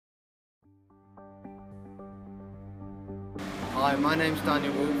Hi, my name's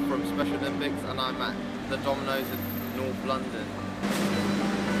Daniel Wolf from Special Olympics and I'm at the Domino's in North London.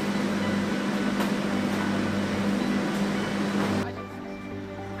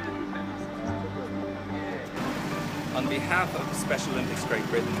 On behalf of Special Olympics Great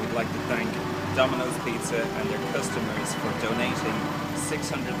Britain, we'd like to thank Domino's Pizza and their customers for donating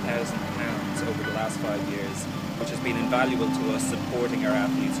 £600,000 over the last 5 years, which has been invaluable to us supporting our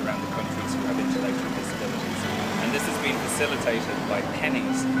athletes around the countries who have intellectual disabilities. And this has been facilitated by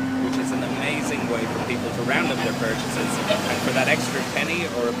Pennies, which is an amazing way for people to round up their purchases, and for that extra penny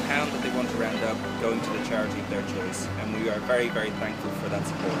or a pound that they want to round up, going to the charity of their choice. And we are very, very thankful for that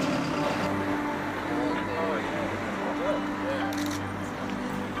support.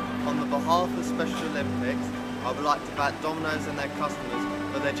 On the behalf of Special Olympics, I would like to thank Domino's and their customers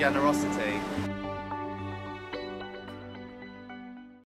for their generosity.